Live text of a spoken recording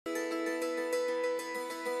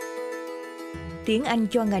Tiếng Anh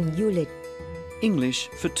cho ngành du lịch.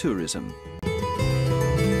 English for tourism.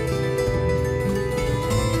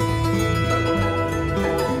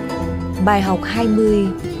 Bài học 20.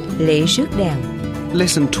 Lễ rước đèn.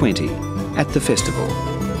 Lesson 20. At the festival.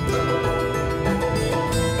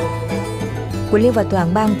 Quỳnh Liên và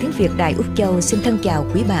toàn ban tiếng Việt Đài Úc Châu xin thân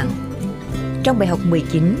chào quý bạn. Trong bài học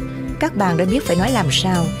 19, các bạn đã biết phải nói làm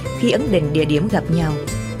sao khi ấn định địa điểm gặp nhau.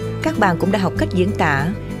 Các bạn cũng đã học cách diễn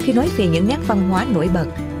tả khi nói về những nét văn hóa nổi bật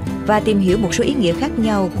và tìm hiểu một số ý nghĩa khác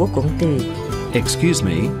nhau của cụm từ. Excuse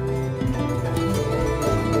me.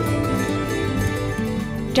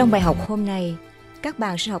 Trong bài học hôm nay, các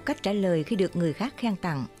bạn sẽ học cách trả lời khi được người khác khen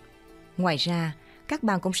tặng. Ngoài ra, các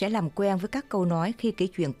bạn cũng sẽ làm quen với các câu nói khi kể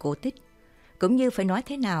chuyện cổ tích, cũng như phải nói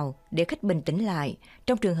thế nào để khách bình tĩnh lại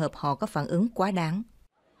trong trường hợp họ có phản ứng quá đáng.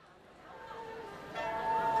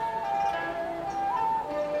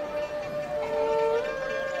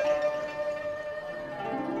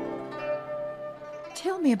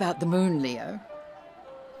 Tell me about the moon, Leo.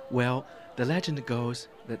 Well, the legend goes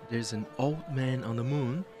that there's an old man on the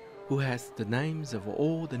moon who has the names of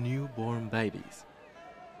all the newborn babies.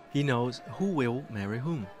 He knows who will marry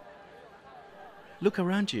whom. Look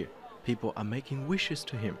around you. People are making wishes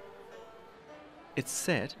to him. It's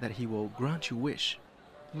said that he will grant you wish.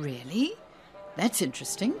 Really? That's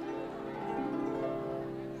interesting.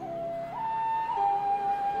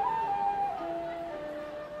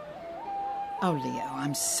 Oh, Leo,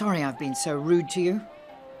 I'm sorry I've been so rude to you.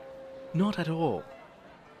 Not at all.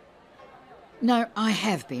 No, I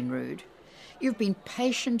have been rude. You've been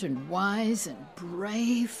patient and wise and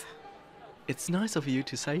brave. It's nice of you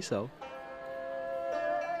to say so.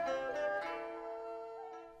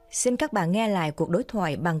 Xin các bạn nghe lại cuộc đối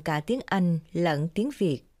thoại bằng cả tiếng Anh lẫn tiếng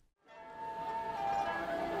Việt.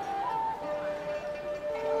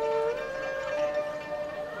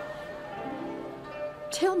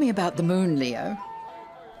 Tell me about the moon, Leo.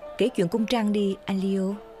 Kể chuyện cung trăng đi, anh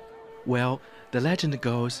Leo. Well, the legend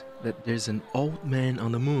goes that there's an old man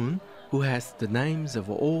on the moon who has the names of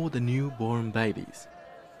all the newborn babies.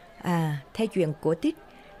 Theo chuyện cổ tích,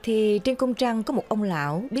 thì trên cung trăng có một ông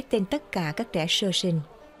lão biết tên tất cả các trẻ sơ sinh.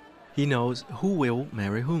 He knows who will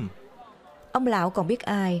marry whom. Ông lão còn biết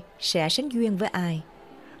ai sẽ sánh duyên với ai.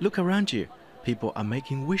 Look around you. People are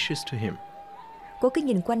making wishes to him. Cô cứ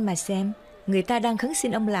nhìn quanh mà xem, người ta đang khấn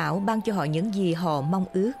xin ông lão ban cho họ những gì họ mong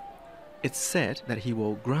ước. It's said that he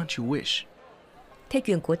will grant you wish. Theo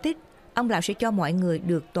chuyện cổ tích, ông lão sẽ cho mọi người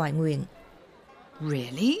được toại nguyện.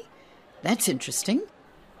 Really? That's interesting.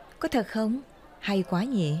 Có thật không? Hay quá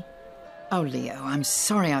nhỉ? Oh, Leo, I'm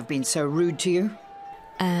sorry I've been so rude to you.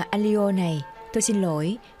 Anh Leo này, tôi xin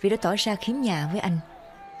lỗi vì đã tỏ ra khiếm nhã với anh.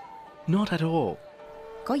 Not at all.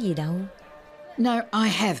 Có gì đâu. No, I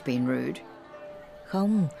have been rude.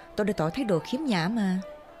 Không, tôi đã tỏ thái độ khiếm nhã mà.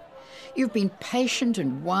 You've been patient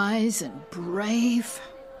and wise and brave.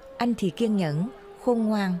 Anh thì kiên nhẫn, khôn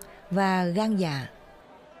ngoan và gan dạ.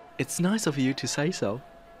 It's nice of you to say so.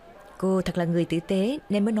 Cô thật là người tử tế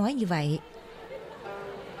nên mới nói như vậy.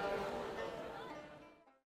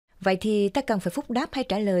 Vậy thì ta cần phải phúc đáp hay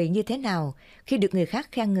trả lời như thế nào khi được người khác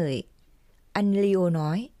khen ngợi? Anh Leo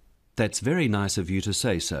nói. That's very nice of you to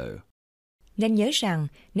say so. Nên nhớ rằng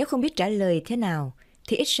nếu không biết trả lời thế nào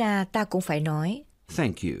thì ít ra ta cũng phải nói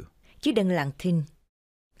Thank you. chứ đừng lặng thinh.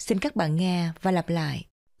 Xin các bạn nghe và lặp lại.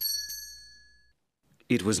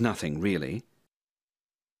 It was nothing really.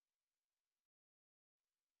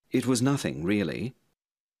 It was nothing really.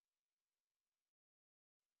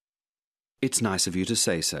 It's nice of you to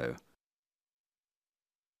say so.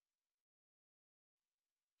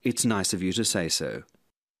 It's nice of you to say so.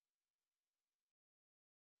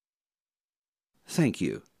 Thank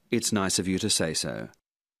you. It's nice of you to say so.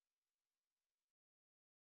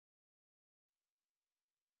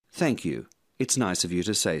 Thank you. It's nice of you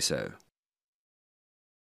to say so.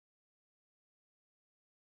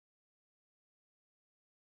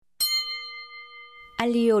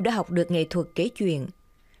 Anh Leo đã học được nghệ thuật kể chuyện.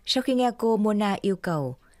 Sau khi nghe cô Mona yêu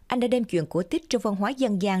cầu, anh đã đem chuyện cổ tích trong văn hóa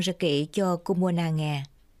dân gian ra kể cho cô Mona nghe.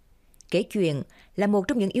 Kể chuyện là một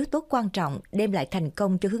trong những yếu tố quan trọng đem lại thành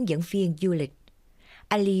công cho hướng dẫn viên du lịch.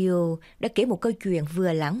 Anh Leo đã kể một câu chuyện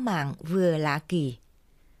vừa lãng mạn vừa lạ kỳ.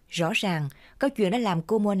 Rõ ràng, câu chuyện đã làm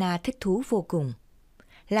cô Mona thích thú vô cùng.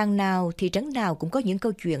 Làng nào, thị trấn nào cũng có những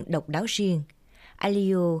câu chuyện độc đáo riêng. Anh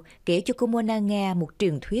Leo kể cho cô Mona nghe một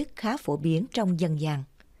truyền thuyết khá phổ biến trong dân gian.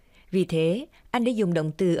 Vì thế, anh đã dùng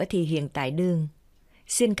động từ ở thì hiện tại đơn.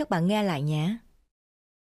 Xin các bạn nghe lại nhé.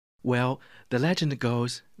 Well, the legend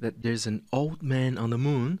goes that there's an old man on the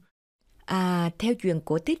moon. Theo chuyện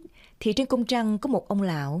cổ tích, thì trên cung trăng có một ông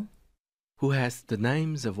lão. who has the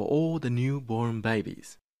names of all the newborn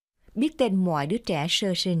babies. Biết tên mọi đứa trẻ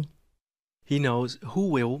sơ sinh. He knows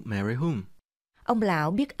who will marry whom. Ông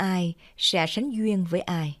lão biết ai sẽ sánh duyên với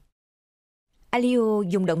ai. Alio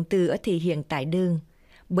dùng động từ ở thì hiện tại đơn,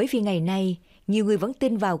 bởi vì ngày nay nhiều người vẫn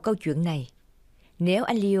tin vào câu chuyện này. Nếu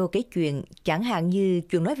Alio kể chuyện, chẳng hạn như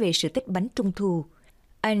chuyện nói về sự tích bánh trung thu,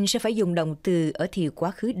 anh sẽ phải dùng động từ ở thì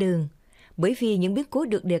quá khứ đơn, bởi vì những biến cố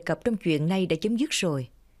được đề cập trong chuyện này đã chấm dứt rồi.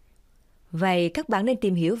 Vậy các bạn nên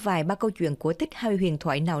tìm hiểu vài ba câu chuyện cổ tích hay huyền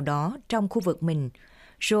thoại nào đó trong khu vực mình,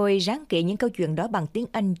 rồi ráng kể những câu chuyện đó bằng tiếng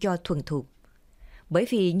Anh cho thuần thục. Bởi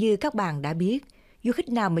vì như các bạn đã biết, du khách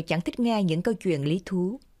nào mà chẳng thích nghe những câu chuyện lý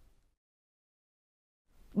thú.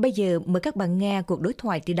 Bây giờ mời các bạn nghe cuộc đối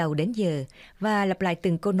thoại từ đầu đến giờ và lặp lại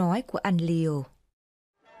từng câu nói của anh Leo.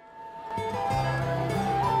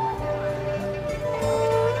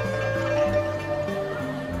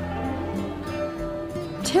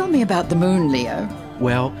 Tell me about the moon, Leo.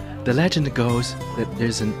 Well, the legend goes that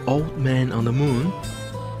there's an old man on the moon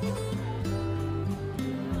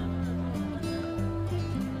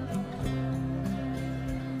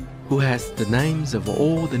who has the names of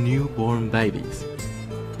all the newborn babies.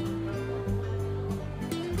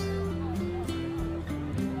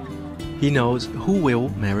 He knows who will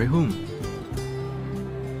marry whom.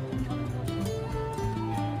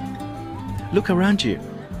 Look around you.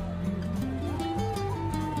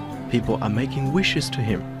 People are making wishes to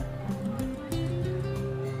him.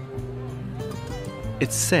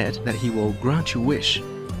 It's said that he will grant your wish.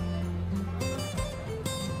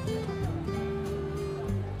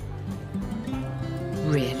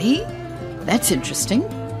 Really? That's interesting.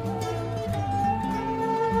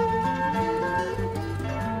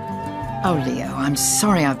 Oh, Leo, I'm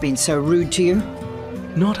sorry I've been so rude to you.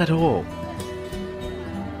 Not at all.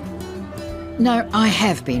 No, I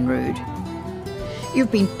have been rude.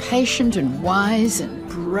 You've been patient and wise and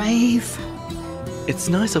brave. It's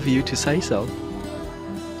nice of you to say so.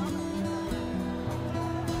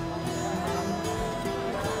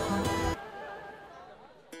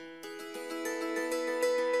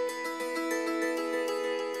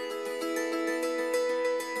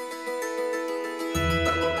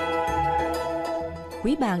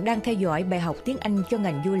 Quý bạn đang theo dõi bài học tiếng Anh cho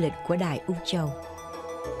ngành du lịch của Đài Úc Châu.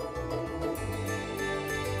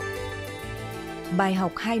 Bài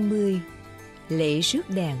học 20. Lễ rước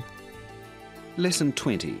đèn. Lesson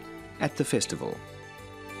 20. At the festival.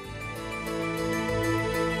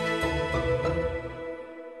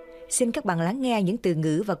 Xin các bạn lắng nghe những từ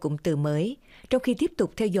ngữ và cụm từ mới trong khi tiếp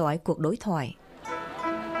tục theo dõi cuộc đối thoại.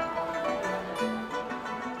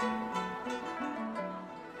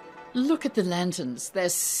 Look at the lanterns. They're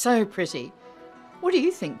so pretty. What do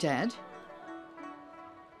you think, Dad?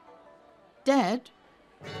 Dad?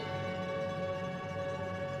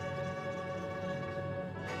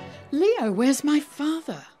 Leo, where's my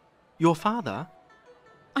father? Your father?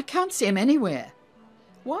 I can't see him anywhere.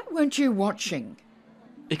 Why weren't you watching?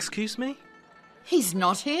 Excuse me? He's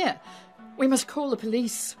not here. We must call the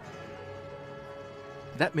police.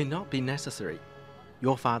 That may not be necessary.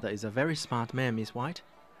 Your father is a very smart man, Miss White.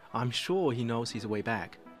 I'm sure he knows his way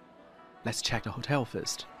back. Let's check the hotel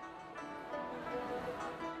first.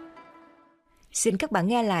 Xin các bạn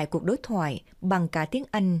nghe lại cuộc đối thoại bằng cả tiếng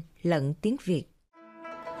Anh lẫn tiếng Việt.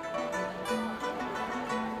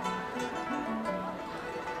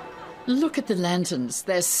 Look at the lanterns.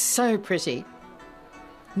 They're so pretty.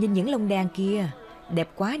 Nhìn những lông đèn kia, đẹp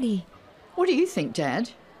quá đi. What do you think, Dad?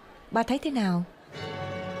 Ba thấy thế nào?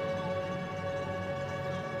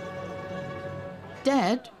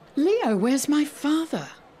 Dad? Leo, where's my father?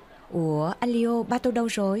 Ủa, anh Leo, ba tôi đâu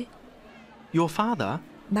rồi? Your father?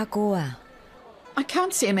 Ba cô à? I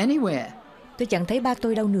can't see him anywhere. Tôi chẳng thấy ba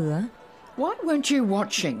tôi đâu nữa. Why weren't you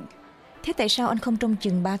watching? Thế tại sao anh không trông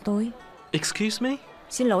chừng ba tôi? Excuse me?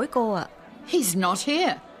 Xin lỗi cô ạ. He's not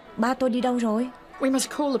here. Ba tôi đi đâu rồi? We must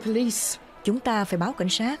call the police. Chúng ta phải báo cảnh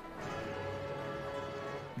sát.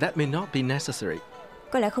 That may not be necessary.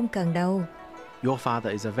 Có lẽ không cần đâu. Your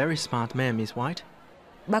father is a very smart man, Miss White.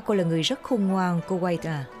 Ba cô là người rất khôn ngoan, cô White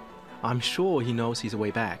à. I'm sure he knows his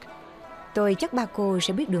way back. Tôi chắc ba cô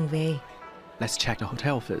sẽ biết đường về. Let's check the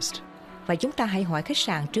hotel first. Vậy chúng ta hãy hỏi khách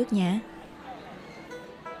sạn trước nhé.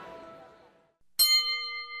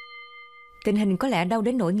 Tình hình có lẽ đâu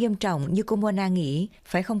đến nỗi nghiêm trọng như cô Mona nghĩ,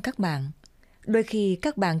 phải không các bạn? Đôi khi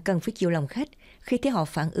các bạn cần phải chịu lòng khách khi thấy họ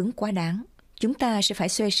phản ứng quá đáng. Chúng ta sẽ phải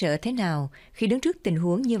xoay sở thế nào khi đứng trước tình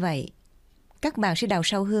huống như vậy? Các bạn sẽ đào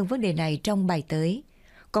sâu hơn vấn đề này trong bài tới.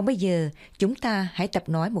 Còn bây giờ, chúng ta hãy tập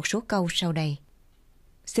nói một số câu sau đây.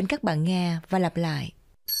 Xin các bạn nghe và lặp lại.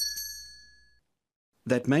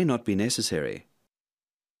 That may not be necessary.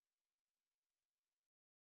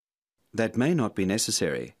 That may not be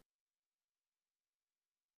necessary.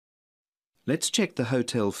 Let's check the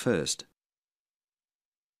hotel first.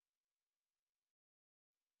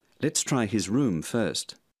 Let's try his room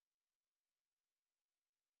first.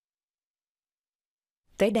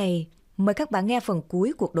 Tới đây, mời các bạn nghe phần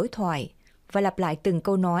cuối cuộc đối thoại và lặp lại từng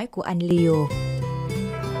câu nói của anh Leo.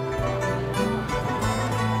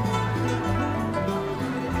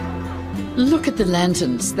 Look at the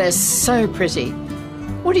lanterns. They're so pretty.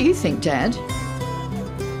 What do you think, Dad?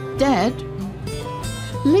 Dad?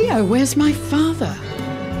 Leo, where's my father?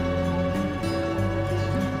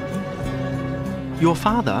 Your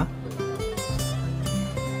father?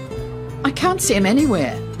 I can't see him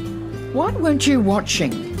anywhere. Why weren't you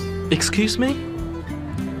watching? Excuse me?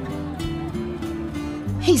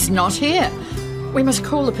 He's not here. We must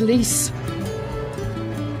call the police.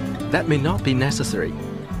 That may not be necessary.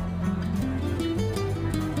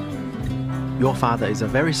 Your father is a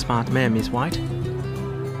very smart man, Miss White.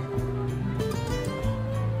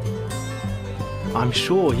 I'm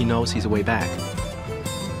sure he knows his way back.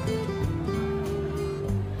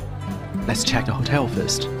 Let's check the hotel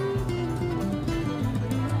first.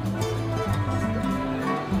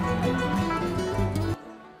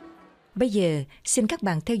 Bây giờ, xin các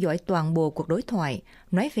bạn theo dõi toàn bộ cuộc đối thoại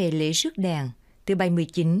nói về lễ rước đèn từ bài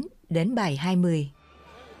 19 đến bài 20.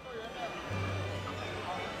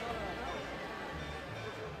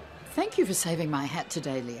 Thank you for saving my hat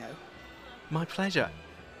today, Leo. My pleasure.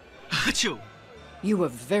 Achoo! You were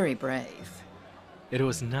very brave. It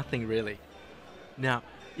was nothing really. Now,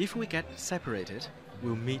 if we get separated,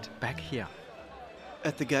 we'll meet back here.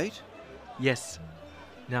 At the gate? Yes.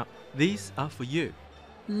 Now, these are for you.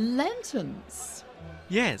 Lanterns.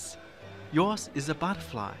 Yes. Yours is a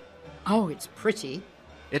butterfly. Oh, it's pretty.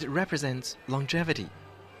 It represents longevity.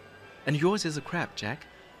 And yours is a crab, Jack.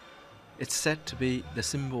 It's said to be the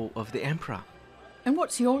symbol of the emperor. And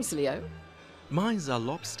what's yours, Leo? Mine's a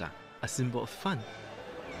lobster, a symbol of fun.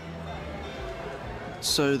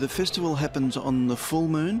 So the festival happens on the full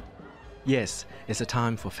moon? Yes, it's a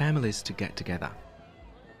time for families to get together.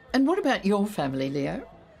 And what about your family, Leo?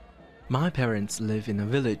 My parents live in a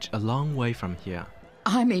village a long way from here.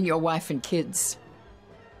 I mean your wife and kids.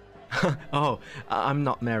 Oh, I'm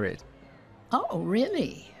not married. Oh,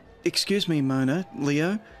 really? Excuse me, Mona,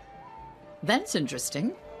 Leo. That's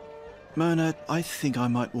interesting. Mona, I think I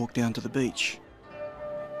might walk down to the beach.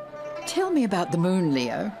 Tell me about the moon,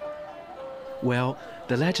 Leo. Well,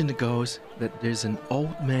 the legend goes that there's an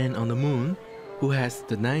old man on the moon who has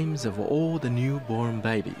the names of all the newborn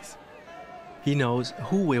babies. He knows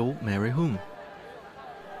who will marry whom.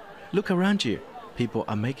 Look around you. People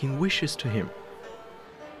are making wishes to him.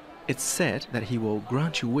 It's said that he will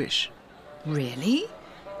grant you wish. Really?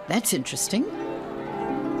 That's interesting.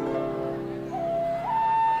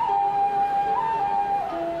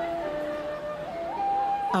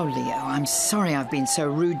 Oh, Leo, I'm sorry I've been so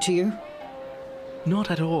rude to you.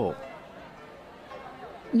 Not at all.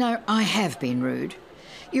 No, I have been rude.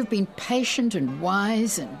 You've been patient and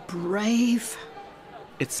wise and brave.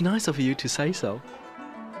 It's nice of you to say so.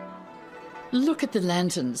 Look at the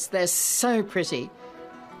lanterns. They're so pretty.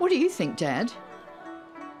 What do you think, Dad?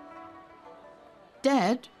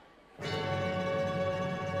 Dad?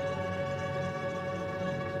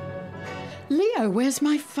 Leo, where's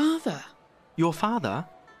my father? Your father?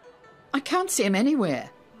 I can't see him anywhere.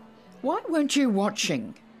 Why weren't you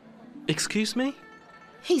watching? Excuse me?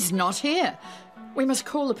 He's not here. We must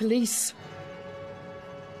call the police.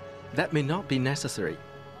 That may not be necessary.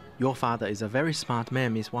 Your father is a very smart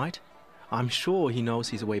man, Miss White. I'm sure he knows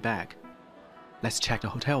his way back. Let's check the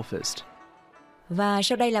hotel first. Và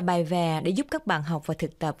sau đây là bài về để giúp các bạn học và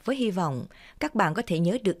thực tập với hy vọng các bạn có thể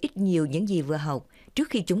nhớ được ít nhiều những gì vừa học trước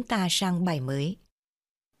khi chúng ta sang bài mới.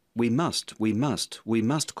 We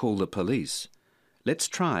must call the police. Let's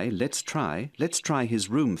try his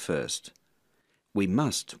room first. We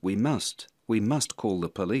must call the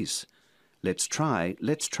police. Let's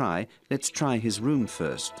try his room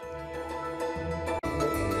first.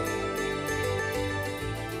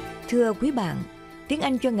 Thưa quý bạn, Tiếng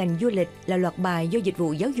Anh cho ngành du lịch là loạt bài do Dịch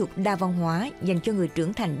vụ Giáo dục Đa văn hóa dành cho người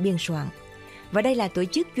trưởng thành biên soạn. Và đây là tổ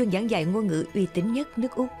chức chuyên giảng dạy ngôn ngữ uy tín nhất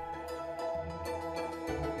nước Úc.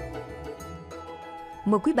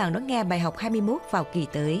 Mời quý bạn đón nghe bài học 21 vào kỳ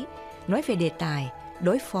tới, nói về đề tài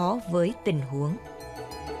đối phó với tình huống.